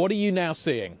 What are you now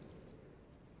seeing?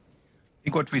 I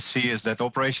think what we see is that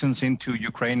operations into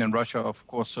Ukraine and Russia, of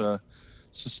course,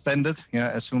 suspended.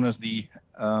 As soon as the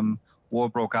war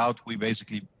broke out, we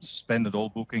basically suspended all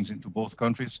bookings into both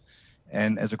countries.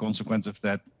 And as a consequence of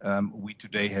that, we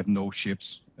today have no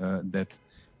ships that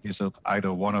visit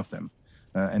either one of them.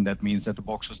 And that means that the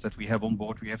boxes that we have on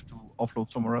board, we have to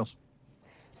offload somewhere else.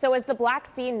 So is the Black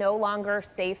Sea no longer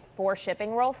safe for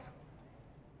shipping, Rolf?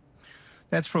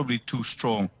 That's probably too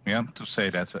strong, to say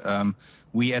that.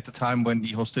 We, at the time when the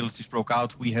hostilities broke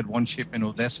out, we had one ship in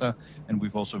Odessa, and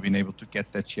we've also been able to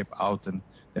get that ship out, and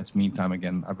that's meantime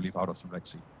again, I believe, out of the Black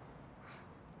Sea.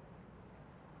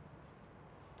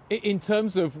 In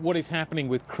terms of what is happening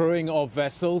with crewing of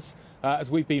vessels,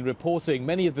 as we've been reporting,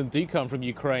 many of them do come from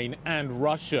Ukraine and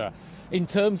Russia. In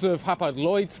terms of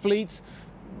Hapag-Lloyd's fleet,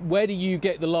 where do you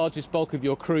get the largest bulk of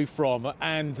your crew from?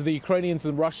 And the Ukrainians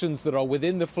and Russians that are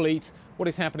within the fleet, what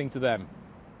is happening to them?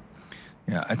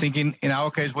 Yeah, I think in our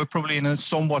case, we're probably in a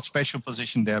somewhat special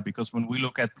position there, because when we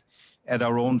look at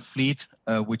our own fleet,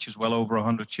 which is well over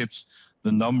 100 ships,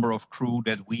 the number of crew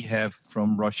that we have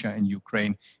from Russia and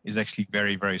Ukraine is actually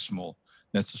very, very small.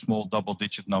 That's a small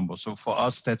double-digit number. So for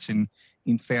us, that's in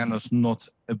fairness, not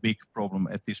a big problem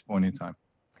at this point in time.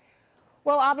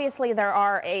 Well, obviously, there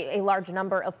are a large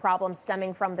number of problems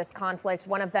stemming from this conflict,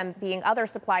 one of them being other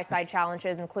supply-side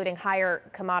challenges, including higher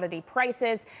commodity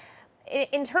prices.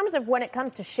 In terms of when it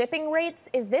comes to shipping rates,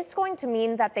 is this going to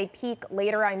mean that they peak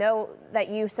later? I know that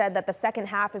you said that the second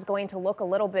half is going to look a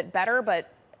little bit better,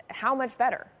 but how much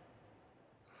better?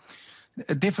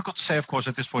 Difficult to say, of course,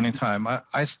 at this point in time.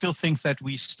 I still think that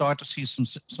we start to see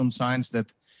some signs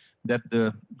that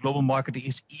the global market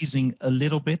is easing a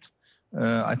little bit.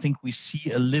 I think we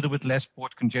see a little bit less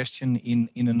port congestion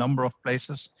in a number of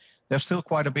places. There's still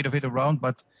quite a bit of it around,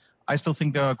 but I still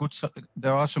think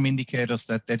there are some indicators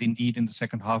that indeed in the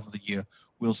second half of the year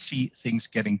we'll see things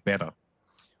getting better.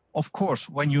 Of course,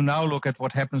 when you now look at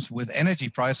what happens with energy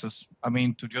prices, I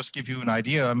mean, to just give you an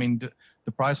idea, I mean,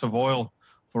 the price of oil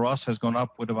for us has gone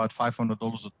up with about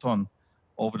 $500 a ton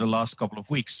over the last couple of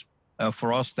weeks.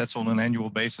 For us, that's on an annual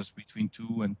basis between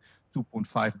 2 and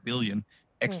 2.5 billion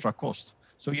extra cost.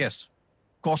 So yes,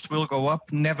 cost will go up.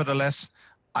 Nevertheless,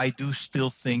 I do still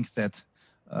think that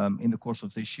in the course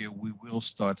of this year, we will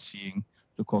start seeing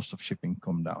the cost of shipping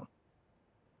come down.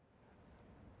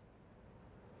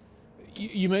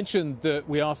 You mentioned that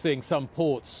we are seeing some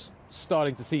ports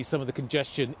starting to see some of the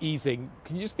congestion easing.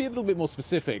 Can you just be a little bit more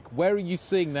specific? Where are you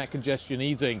seeing that congestion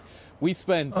easing? We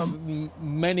spent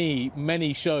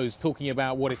many shows talking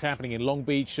about what is happening in Long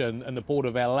Beach and the port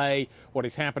of LA, what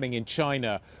is happening in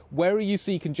China. Where are you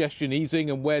seeing congestion easing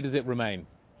and where does it remain?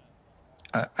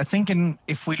 I think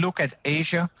if we look at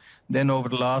Asia, then over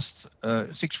the last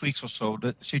 6 weeks or so,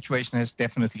 the situation has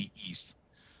definitely eased.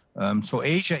 So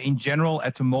Asia in general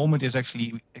at the moment is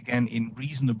actually, again, in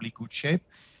reasonably good shape.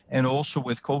 And also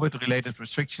with COVID-related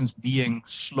restrictions being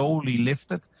slowly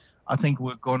lifted, I think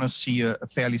we're going to see a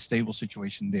fairly stable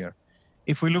situation there.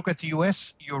 If we look at the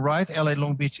US, you're right, LA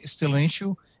Long Beach is still an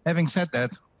issue. Having said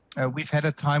that, we've had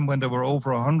a time when there were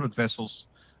over 100 vessels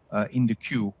in the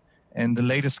queue. And the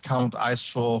latest count I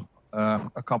saw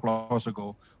a couple of hours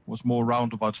ago was more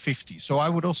around about 50. So I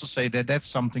would also say that that's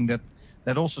something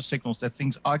that also signals that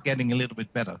things are getting a little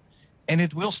bit better. And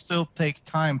it will still take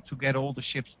time to get all the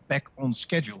ships back on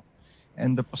schedule.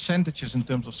 And the percentages in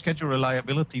terms of schedule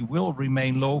reliability will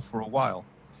remain low for a while.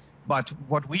 But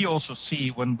what we also see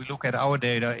when we look at our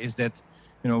data is that,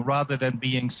 rather than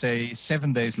being, say,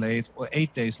 7 days late or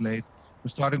 8 days late, we're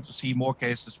starting to see more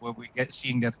cases where we're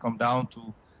seeing that come down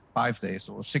to 5 days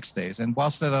or 6 days. And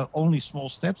whilst there are only small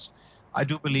steps, I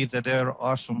do believe that there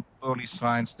are some early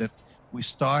signs that we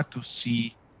start to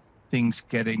see things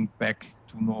getting back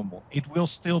to normal. It will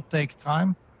still take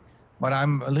time, but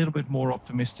I'm a little bit more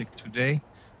optimistic today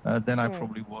than I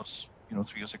probably was,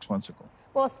 3 or 6 months ago.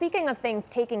 Well, speaking of things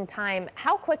taking time,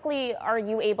 how quickly are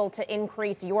you able to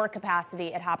increase your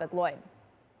capacity at Hapag-Lloyd?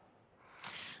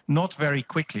 Not very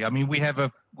quickly. I mean, we have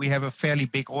a fairly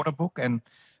big order book, and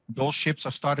those ships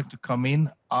are starting to come in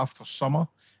after summer,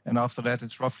 and after that,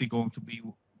 it's roughly going to be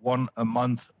one a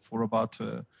month for about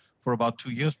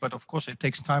 2 years. But of course, it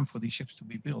takes time for these ships to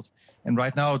be built. And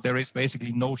right now, there is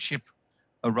basically no ship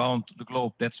around the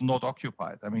globe that's not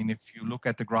occupied. I mean, if you look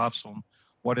at the graphs on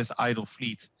what is idle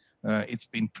fleet, it's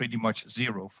been pretty much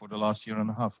zero for the last year and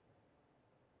a half.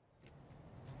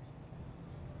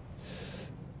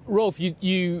 Rolf,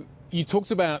 you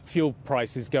talked about fuel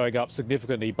prices going up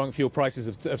significantly. Bunker fuel prices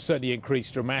have certainly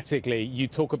increased dramatically. You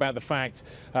talk about the fact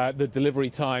that delivery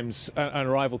times and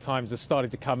arrival times are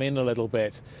starting to come in a little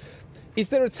bit. Is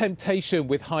there a temptation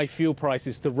with high fuel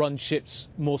prices to run ships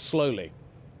more slowly?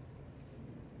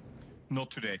 Not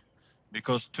today,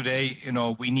 because today,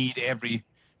 we need every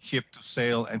ship to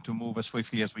sail and to move as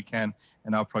swiftly as we can.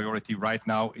 And our priority right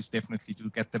now is definitely to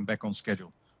get them back on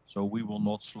schedule. So we will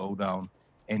not slow down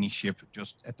any ship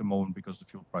just at the moment because the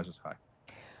fuel price is high.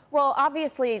 Well,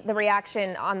 obviously, the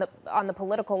reaction on the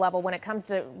political level when it comes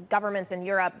to governments in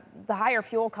Europe, the higher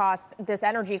fuel costs, this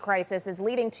energy crisis is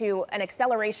leading to an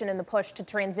acceleration in the push to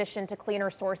transition to cleaner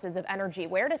sources of energy.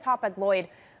 Where does Hapag-Lloyd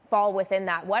fall within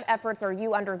that? What efforts are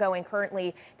you undergoing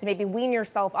currently to maybe wean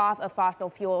yourself off of fossil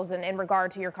fuels in regard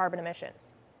to your carbon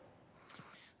emissions?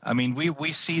 I mean, we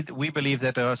believe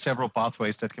that there are several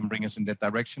pathways that can bring us in that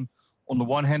direction. On the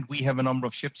one hand, we have a number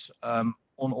of ships on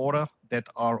order that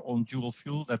are on dual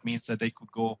fuel. That means that they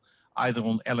could go either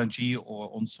on LNG or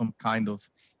on some kind of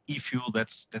e-fuel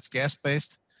that's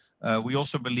gas-based. We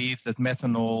also believe that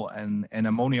methanol and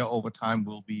ammonia over time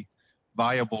will be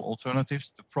viable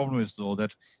alternatives. The problem is, though,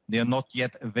 that they are not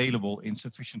yet available in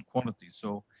sufficient quantities.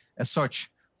 So as such,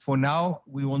 for now,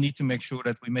 we will need to make sure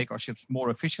that we make our ships more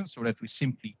efficient so that we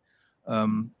simply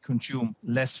consume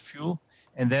less fuel.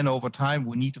 And then over time,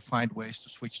 we need to find ways to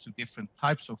switch to different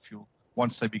types of fuel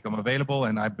once they become available.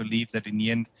 And I believe that in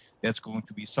the end, that's going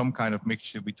to be some kind of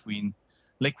mixture between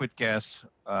liquid gas,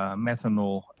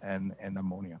 methanol, and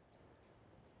ammonia.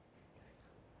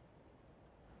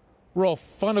 Rolf,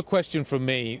 final question from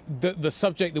me. The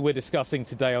subject that we're discussing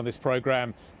today on this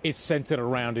program is centered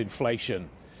around inflation.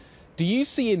 Do you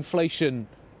see inflation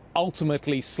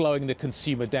ultimately slowing the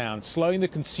consumer down, slowing the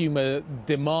consumer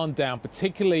demand down,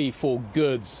 particularly for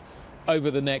goods over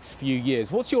the next few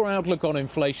years? What's your outlook on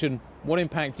inflation? What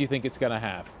impact do you think it's going to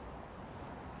have?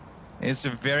 It's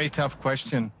a very tough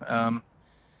question.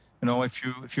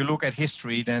 If you look at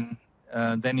history, then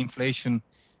inflation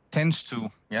tends to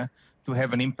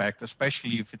have an impact,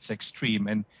 especially if it's extreme.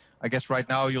 And I guess right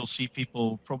now you'll see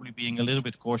people probably being a little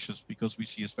bit cautious because we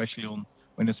see, especially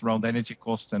when it's around energy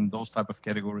costs and those type of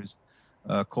categories,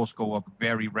 costs go up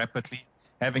very rapidly.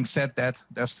 Having said that,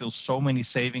 there's still so many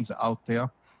savings out there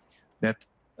that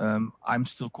I'm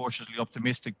still cautiously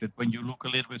optimistic that when you look a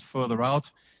little bit further out,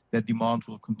 that demand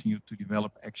will continue to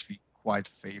develop actually quite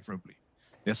favorably.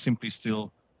 There's simply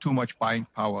still too much buying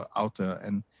power out there,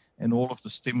 and all of the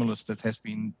stimulus that has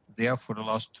been there for the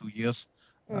last 2 years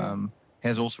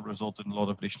has also resulted in a lot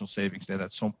of additional savings that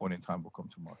at some point in time will come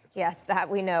to market. Yes, that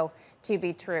we know to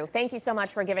be true. Thank you so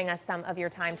much for giving us some of your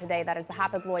time today. That is the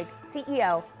Hapag-Lloyd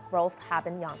CEO, Rolf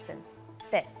Habben Jansen.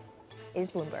 This is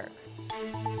Bloomberg.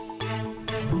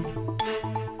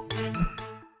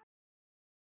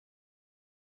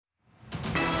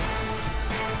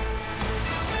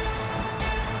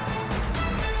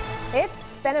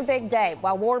 It's been a big day.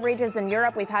 While war rages in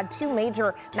Europe, we've had two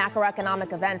major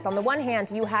macroeconomic events. On the one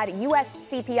hand, you had U.S.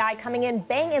 CPI coming in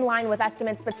bang in line with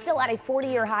estimates, but still at a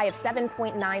 40-year high of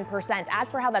 7.9%. As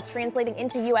for how that's translating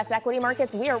into U.S. equity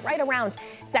markets, we are right around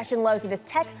session lows. It is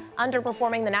tech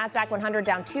underperforming, the NASDAQ 100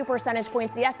 down 2 percentage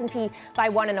points, the S&P by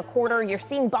 1.25. You're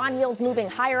seeing bond yields moving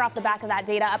higher off the back of that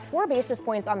data, up 4 basis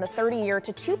points on the 30-year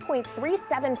to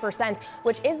 2.37%,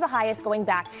 which is the highest going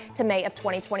back to May of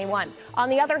 2021. On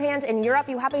the other hand, in Europe,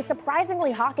 you have a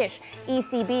surprisingly hawkish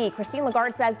ECB. Christine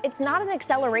Lagarde says it's not an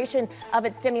acceleration of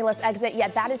its stimulus exit,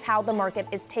 yet that is how the market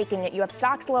is taking it. You have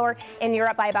stocks lower in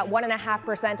Europe by about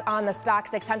 1.5% on the stock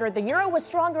 600. The euro was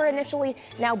stronger initially,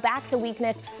 now back to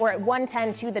weakness. We're at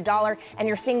 110 to the dollar, and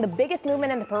you're seeing the biggest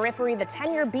movement in the periphery. The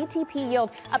 10-year BTP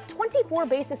yield up 24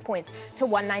 basis points to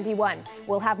 191.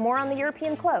 We'll have more on the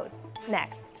European close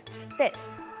next.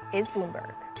 This is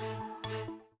Bloomberg.